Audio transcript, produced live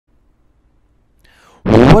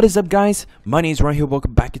What is up, guys? My name is Ryan here.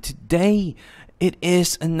 Welcome back to today. It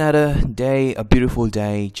is another day, a beautiful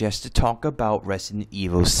day, just to talk about Resident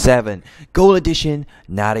Evil 7 Gold Edition,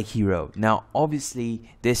 Not a Hero. Now, obviously,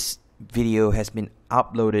 this video has been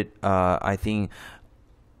uploaded, I think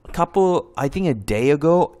a day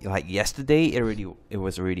ago, like yesterday. It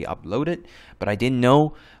was already uploaded, but I didn't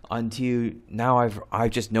know until now. I've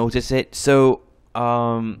just noticed it. So,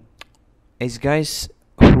 as guys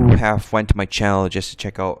who have went to my channel just to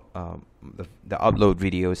check out the upload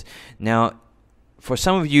videos. Now, for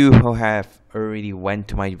some of you who have already went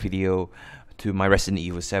to my video, to my Resident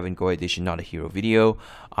Evil 7 Gold Edition Not a Hero video,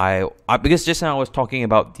 I because just now I was talking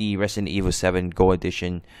about the Resident Evil 7 Gold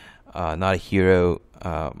Edition Not a Hero,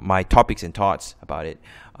 my topics and thoughts about it,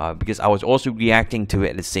 because I was also reacting to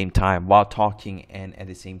it at the same time while talking, and at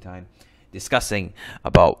the same time discussing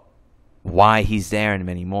about why he's there and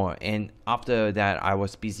many more. And after that, I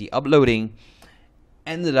was busy uploading.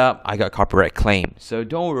 Ended up I got copyright claim. So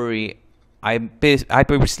don't worry. I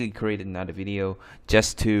purposely created another video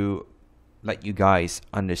just to let you guys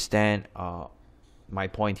understand my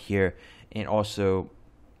point here, and also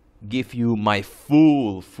give you my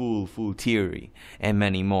full theory and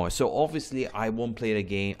many more. So obviously I won't play the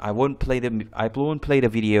game. I won't play the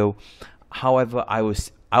video. However, I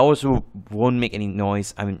also won't make any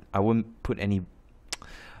noise. I mean, I won't put any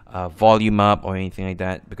volume up or anything like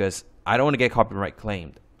that, because I don't want to get copyright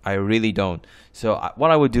claimed. I really don't. So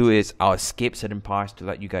what I would do is I'll skip certain parts to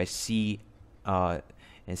let you guys see and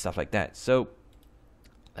stuff like that. So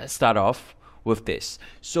let's start off with this.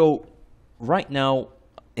 So right now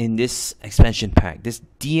in this expansion pack, this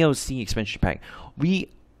DLC expansion pack,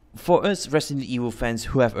 for us Resident Evil fans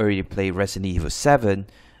who have already played Resident Evil 7,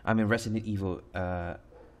 Resident Evil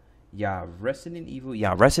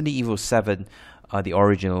 7, the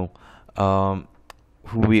original,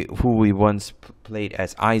 who we once played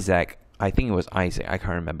as Isaac. I think it was Isaac, I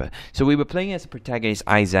can't remember. So we were playing as the protagonist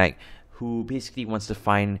Isaac, who basically wants to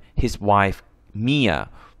find his wife Mia,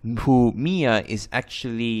 who Mia is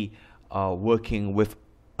actually working with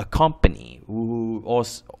a company who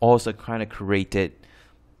also kind of created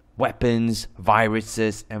weapons,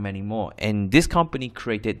 viruses, and many more. And this company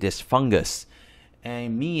created this fungus,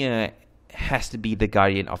 and Mia has to be the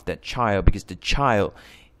guardian of that child, because the child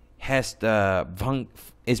is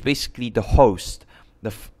basically the host,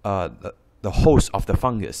 the host of the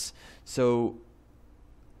fungus. So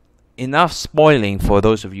enough spoiling for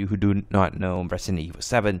those of you who do not know Resident Evil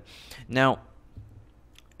 7. Now,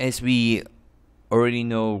 as we already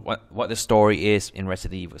know what the story is in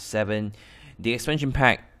Resident Evil 7, the expansion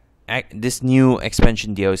pack, this new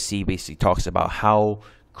expansion DLC basically talks about how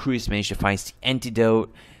Chris managed to find the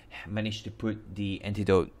antidote, managed to put the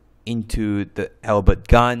antidote into the Albert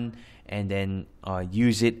gun, and then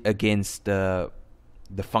use it against the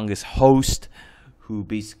fungus host, who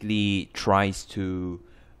basically tries to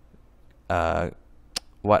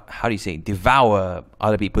devour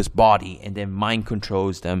other people's body, and then mind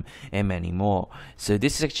controls them, and many more. So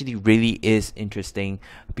this actually really is interesting,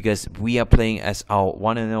 because we are playing as our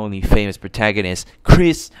one and only famous protagonist,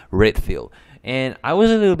 Chris Redfield. And I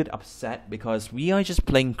was a little bit upset because we are just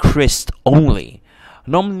playing Chris only.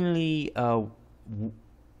 Normally,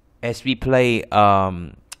 as we play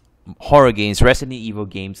horror games, Resident Evil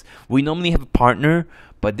games, we normally have a partner,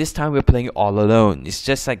 but this time we're playing all alone. It's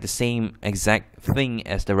just like the same exact thing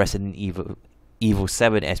as the Resident Evil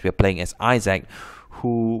 7, as we're playing as Isaac,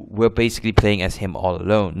 who we're basically playing as him all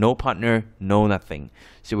alone. No partner, no nothing.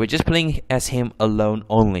 So we're just playing as him alone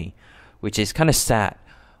only, which is kind of sad.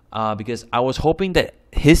 Because I was hoping that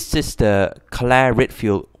his sister Claire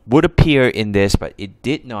Redfield would appear in this, but it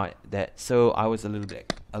did not. So I was a little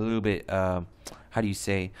bit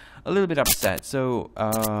upset. So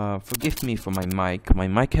forgive me for my mic. My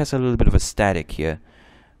mic has a little bit of a static here.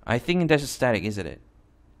 I think there's a static, isn't it?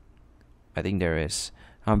 I think there is.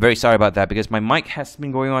 I'm very sorry about that, because my mic has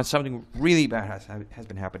been going on. Something really bad has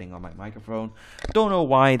been happening on my microphone. Don't know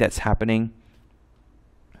why that's happening,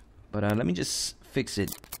 but let me just fix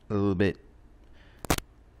it a little bit.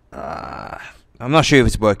 I'm not sure if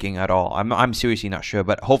it's working at all. I'm seriously not sure,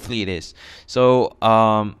 but hopefully it is. So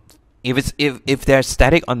if there's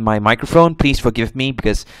static on my microphone, please forgive me,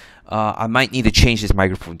 because I might need to change this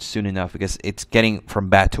microphone soon enough, because it's getting from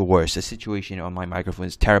bad to worse. The situation on my microphone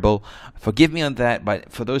is terrible. Forgive me on that,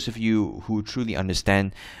 but for those of you who truly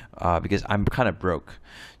understand, because I'm kind of broke.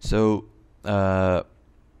 So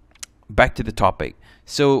back to the topic.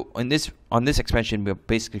 So on this expansion, we're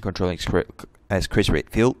basically controlling as Chris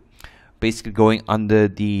Redfield, basically going under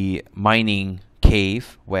the mining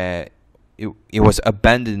cave where it was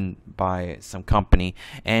abandoned by some company,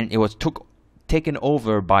 and it was taken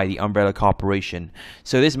over by the Umbrella Corporation.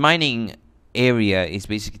 So this mining area is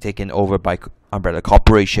basically taken over by Umbrella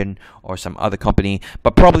Corporation or some other company,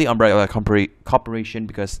 but probably Umbrella Corporation,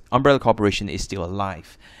 because Umbrella Corporation is still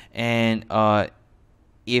alive. And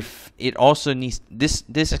if it also needs this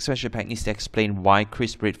expansion pack needs to explain why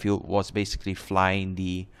Chris Redfield was basically flying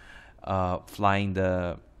the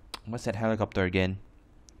what's that helicopter again?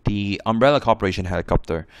 The Umbrella Corporation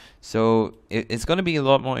helicopter. So it's going to be a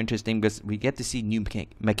lot more interesting because we get to see new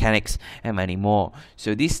mechanics and many more.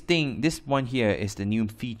 So this one here is the new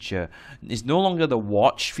feature. It's no longer the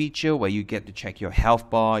watch feature where you get to check your health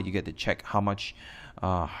bar, you get to check how much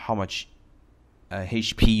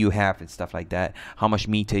HP you have and stuff like that, how much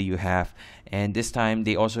meter you have. And this time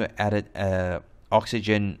they also added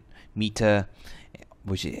oxygen meter,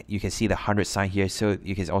 which you can see the 100 sign here, so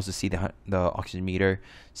you can also see the oxygen meter.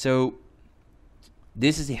 So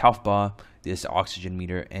this is the health bar, this is the oxygen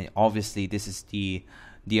meter, and obviously this is the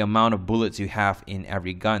amount of bullets you have in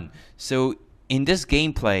every gun. So in this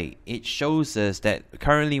gameplay, it shows us that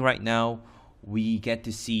currently right now we get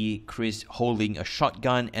to see Chris holding a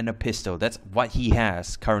shotgun and a pistol. That's what he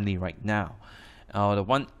has currently right now. The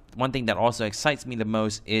one thing that also excites me the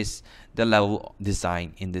most is the level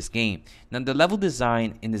design in this game. Now the level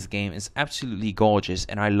design in this game is absolutely gorgeous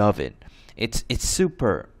and I love it. It's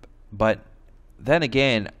super, but then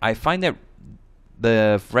again, I find that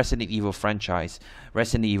the Resident Evil franchise,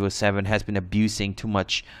 Resident Evil 7, has been abusing too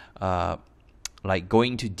much like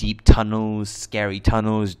going to deep tunnels, scary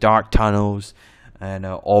tunnels, dark tunnels, and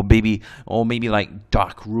or maybe like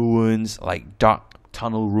dark ruins, like dark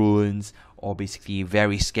tunnel ruins, or basically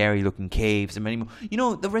very scary looking caves and many more. You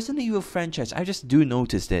know, the Resident Evil franchise, I just do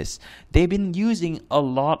notice this. They've been using a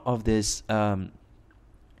lot of this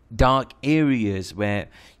dark areas where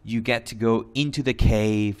you get to go into the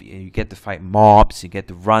cave, you get to fight mobs, you get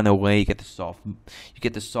to run away, you get to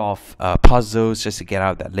solve puzzles just to get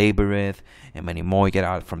out of that labyrinth, and many more. You get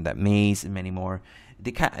out from that maze and many more.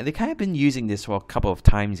 They kind of been using this for a couple of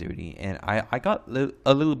times already, and I got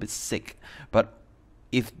a little bit sick. But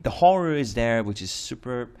if the horror is there, which is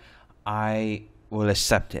superb, I will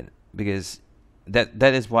accept it, because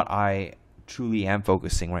that is what I truly am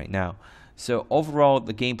focusing right now. So overall,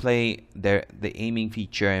 the gameplay, the aiming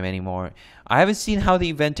feature, and many more. I haven't seen how the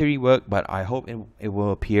inventory work, but I hope it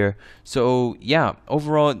will appear. So yeah,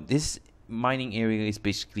 overall, this mining area is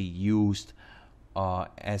basically used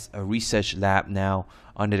as a research lab now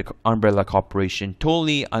under the Umbrella Corporation.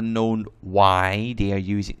 Totally unknown why they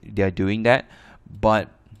are doing that, but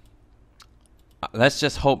let's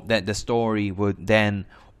just hope that the story would then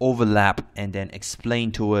overlap and then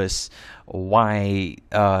explain to us why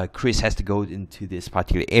Chris has to go into this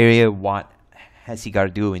particular area, what has he got to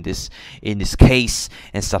do in this case,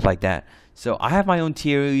 and stuff like that. So I have my own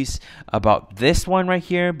theories about this one right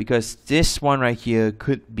here, because this one right here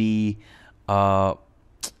could be I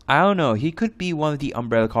don't know, he could be one of the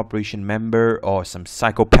Umbrella Corporation member, or some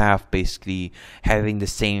psychopath basically having the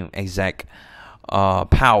same exact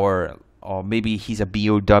power, or maybe he's a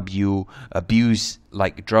BOW abuse,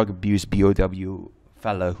 like drug abuse BOW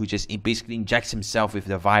fella who just basically injects himself with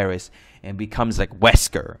the virus and becomes like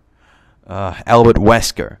Wesker, Albert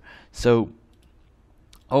Wesker. So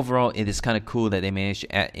overall, it is kind of cool that they managed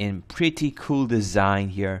to add in pretty cool design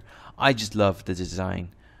here. I just love the design.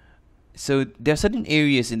 So there are certain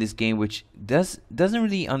areas in this game which doesn't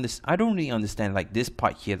really I don't really understand, like this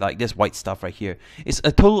part here, like this white stuff right here. It's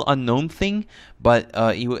a total unknown thing, but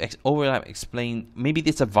it will explain. Maybe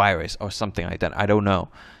it's a virus or something like that. I don't know,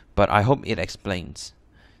 but I hope it explains.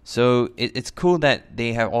 So it's cool that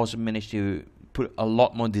they have also managed to put a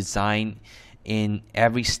lot more design in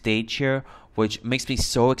every stage here, which makes me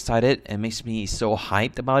so excited and makes me so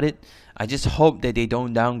hyped about it. I just hope that they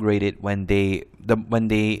don't downgrade it when they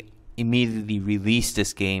immediately release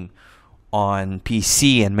this game on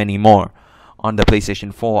PC and many more on the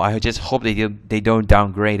PlayStation 4. I just hope they don't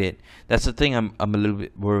downgrade it. That's the thing I'm a little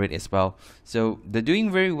bit worried as well. So they're doing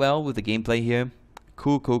very well with the gameplay here.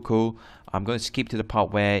 Cool. I'm going to skip to the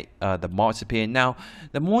part where the mods appear. Now,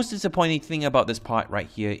 the most disappointing thing about this part right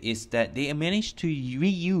here is that they managed to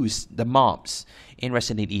reuse the mobs in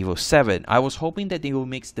Resident Evil 7. I was hoping that they will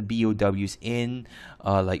mix the BOWs in,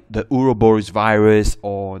 like the Ouroboros virus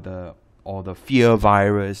or the fear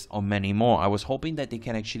virus or many more. I was hoping that they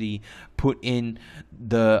can actually put in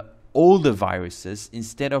the older viruses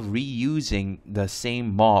instead of reusing the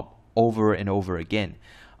same mob over and over again.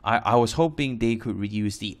 I was hoping they could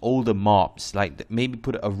reuse the older mobs, like maybe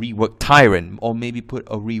put a rework Tyrant, or maybe put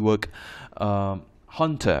a rework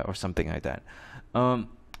Hunter or something like that. But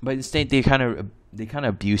instead they kind of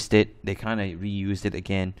abused it. They kind of reused it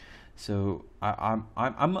again. So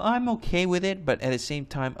I'm okay with it, but at the same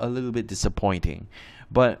time a little bit disappointing.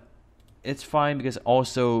 But it's fine because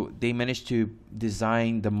also they managed to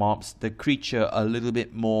design the creature a little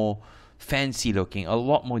bit more fancy looking, a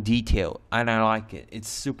lot more detail, and I like it. It's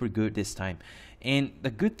super good this time. And the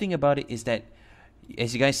good thing about it is that,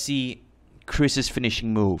 as you guys see, Chris's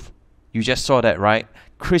finishing move. You just saw that, right?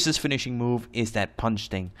 Chris's finishing move is that punch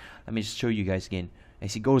thing. Let me just show you guys again.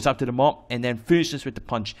 As he goes up to the mob and then finishes with the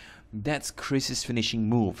punch. That's Chris's finishing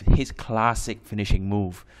move. His classic finishing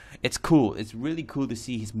move. It's cool. It's really cool to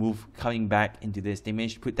see his move coming back into this. They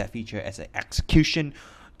managed to put that feature as an execution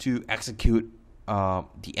to execute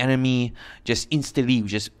the enemy. Just instantly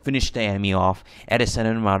just finish the enemy off at a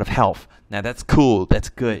certain amount of health. Now that's cool. That's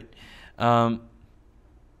good. The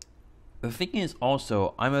thing is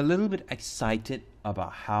also, I'm a little bit excited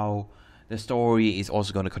about how the story is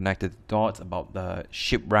also going to connect the dots about the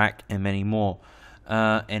shipwreck and many more.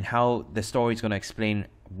 And how the story is going to explain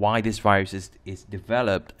why this virus is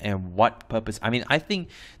developed and what purpose. I mean, I think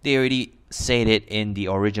they already said it in the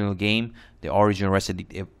original game, the original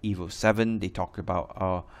Resident Evil 7. They talk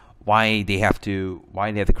about why they have to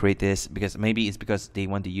create this, because maybe it's because they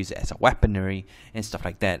want to use it as a weaponry and stuff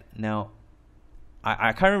like that. Now,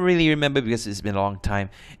 I can't really remember because it's been a long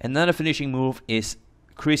time. Another finishing move is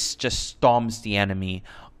Chris just storms the enemy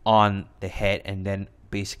on the head and then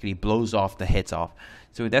basically blows off the heads off.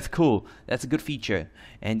 So that's cool. That's a good feature.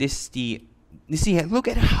 And this is look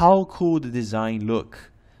at how cool the design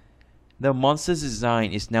look. The monster's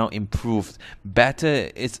design is now improved,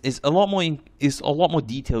 better. It's a lot more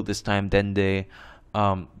detailed this time than the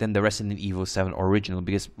Resident Evil 7 original,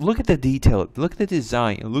 because look at the detail, look at the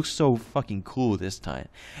design. It looks so fucking cool this time,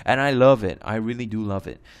 and I love it. I really do love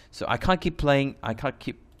it. So I can't keep playing. I can't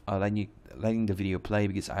keep letting the video play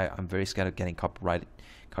because I'm very scared of getting copyright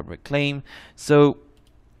claim. So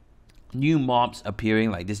new mobs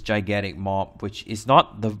appearing, like this gigantic mob, which is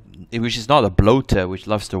not a bloater which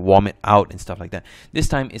loves to vomit out and stuff like that. This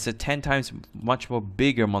time it's a 10 times much more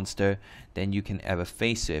bigger monster than you can ever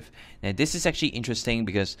face with. Now this is actually interesting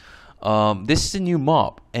because this is a new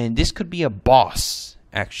mob, and this could be a boss.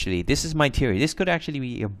 Actually, this is my theory. This could actually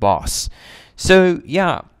be a boss. So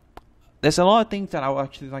yeah, there's a lot of things that I would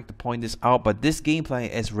actually like to point this out, but this gameplay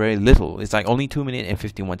is very little. It's like only 2 minutes and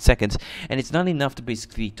 51 seconds, and it's not enough to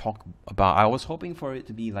basically talk about. I was hoping for it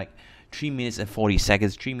to be like 3 minutes and 40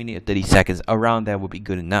 seconds, 3 minutes and 30 seconds. Around that would be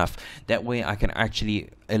good enough. That way I can actually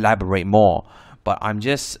elaborate more. But I'm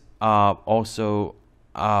just also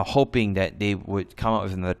hoping that they would come up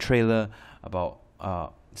with another trailer about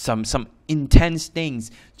some intense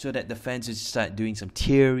things, so that the fans would start doing some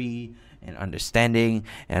theory and understanding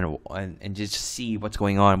and just see what's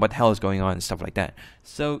going on, what the hell is going on and stuff like that.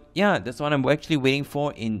 So yeah, that's what I'm actually waiting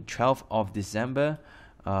for in 12th of December,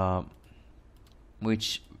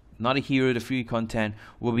 which Not a Hero, the free content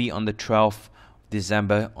will be on the 12th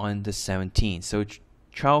December on the 17th. So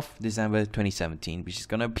 12th December 2017, which is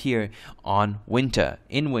gonna appear in winter,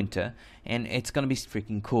 and it's gonna be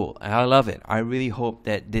freaking cool. And I love it. I really hope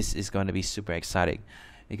that this is gonna be super exciting,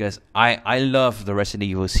 because I love the Resident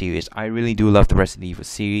Evil series. I really do love the Resident Evil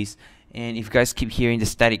series. And if you guys keep hearing the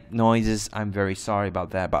static noises, I'm very sorry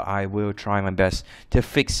about that, but I will try my best to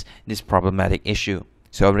fix this problematic issue.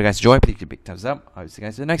 So if you guys enjoy, please give a big thumbs up. I'll see you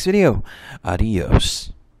guys in the next video.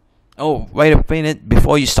 Adios. Oh, wait a minute.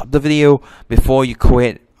 Before you stop the video, before you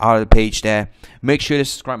quit out of the page there, make sure to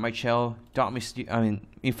subscribe my channel,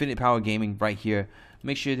 Infinite Power Gaming right here.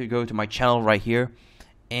 Make sure to go to my channel right here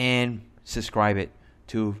and subscribe it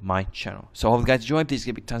to my channel. So hope you guys enjoy. Please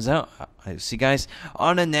give a big thumbs up. I'll see you guys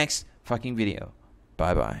on the next fucking video.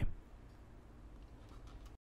 Bye bye.